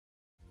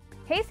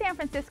Hey San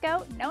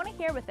Francisco, Nona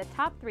here with the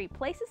top 3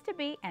 places to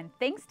be and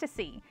things to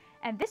see.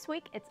 And this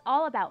week it's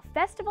all about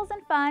festivals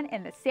and fun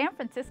in the San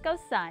Francisco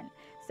sun.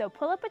 So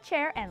pull up a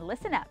chair and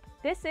listen up.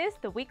 This is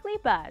the Weekly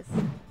Buzz.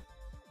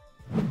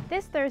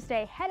 This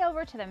Thursday, head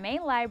over to the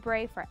main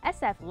library for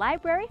SF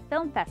Library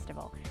Film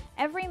Festival.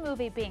 Every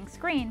movie being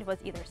screened was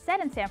either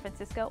set in San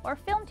Francisco or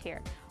filmed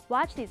here.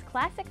 Watch these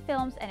classic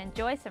films and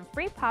enjoy some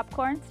free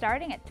popcorn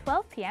starting at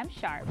 12 p.m.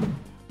 sharp.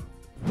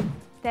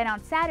 Then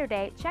on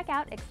Saturday, check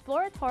out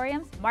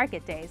Exploratorium's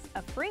Market Days,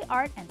 a free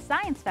art and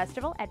science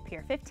festival at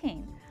Pier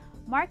 15.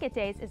 Market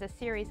Days is a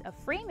series of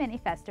free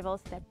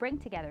mini-festivals that bring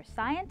together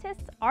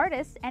scientists,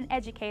 artists, and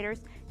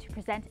educators to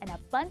present an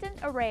abundant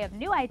array of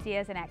new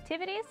ideas and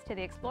activities to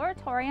the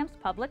Exploratorium's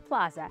public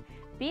plaza.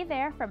 Be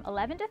there from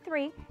 11 to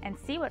 3 and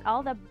see what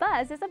all the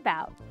buzz is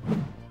about.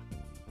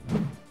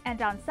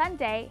 And on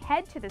Sunday,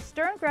 head to the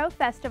Stern Grove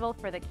Festival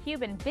for the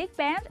Cuban Big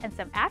Band and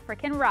some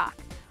African rock.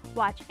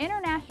 Watch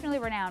internationally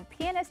renowned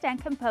pianist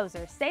and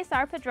composer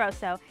Cesar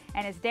Pedroso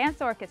and his dance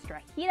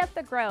orchestra heat up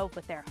the Grove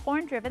with their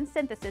horn-driven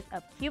synthesis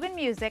of Cuban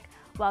music,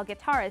 while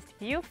guitarist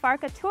Vieux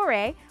Farka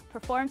Touré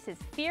performs his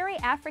fiery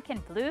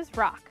African blues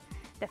rock.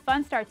 The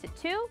fun starts at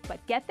 2,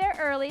 but get there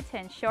early to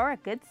ensure a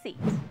good seat.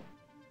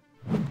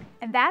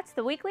 And that's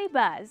the Weekly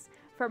Buzz.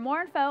 For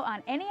more info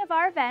on any of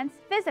our events,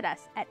 visit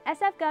us at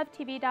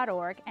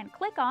SFGovTV.org and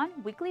click on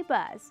Weekly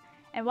Buzz.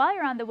 And while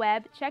you're on the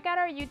web, check out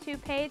our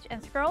YouTube page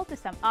and scroll to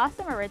some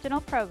awesome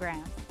original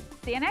programs.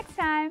 See you next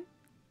time!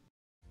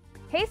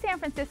 Hey San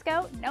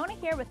Francisco, Nona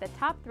here with the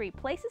top 3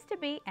 places to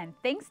be and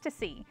things to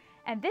see.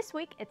 And this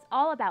week it's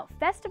all about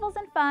festivals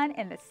and fun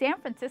in the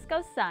San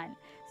Francisco sun.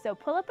 So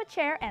pull up a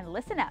chair and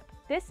listen up.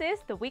 This is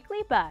the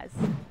Weekly Buzz.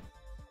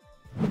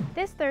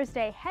 This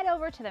Thursday, head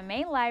over to the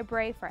main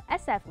library for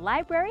SF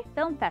Library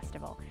Film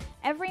Festival.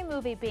 Every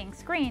movie being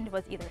screened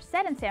was either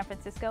set in San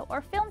Francisco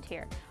or filmed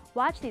here.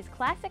 Watch these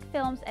classic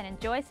films and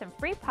enjoy some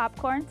free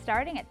popcorn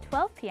starting at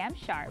 12 p.m.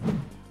 sharp.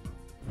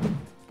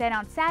 Then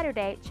on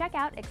Saturday, check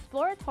out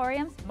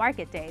Exploratorium's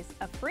Market Days,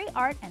 a free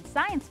art and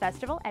science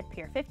festival at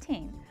Pier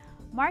 15.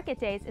 Market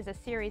Days is a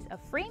series of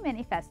free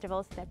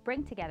mini-festivals that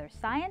bring together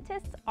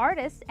scientists,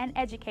 artists, and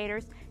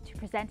educators to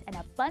present an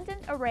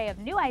abundant array of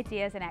new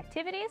ideas and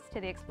activities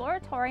to the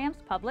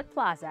Exploratorium's public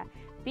plaza.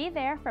 Be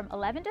there from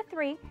 11 to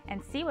 3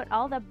 and see what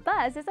all the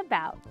buzz is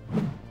about.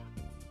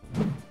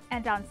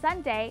 And on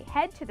Sunday,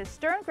 head to the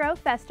Stern Grove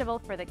Festival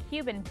for the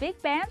Cuban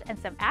Big Band and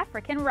some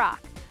African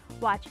rock.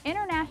 Watch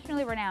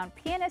internationally renowned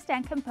pianist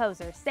and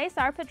composer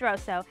Cesar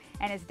Pedroso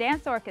and his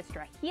dance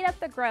orchestra heat up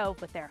the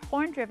Grove with their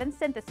horn-driven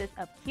synthesis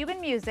of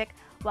Cuban music,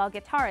 while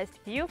guitarist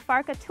Vieux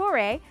Farka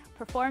Touré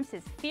performs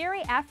his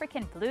fiery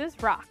African blues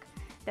rock.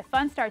 The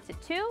fun starts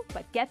at 2,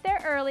 but get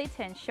there early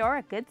to ensure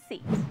a good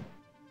seat.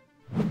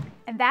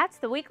 And that's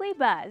the Weekly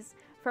Buzz.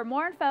 For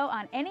more info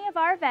on any of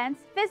our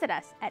events, visit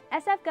us at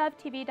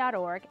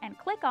SFGovTV.org and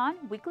click on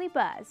Weekly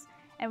Buzz.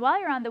 And while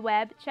you're on the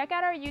web, check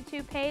out our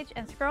YouTube page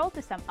and scroll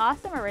to some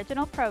awesome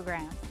original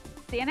programs.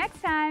 See you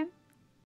next time!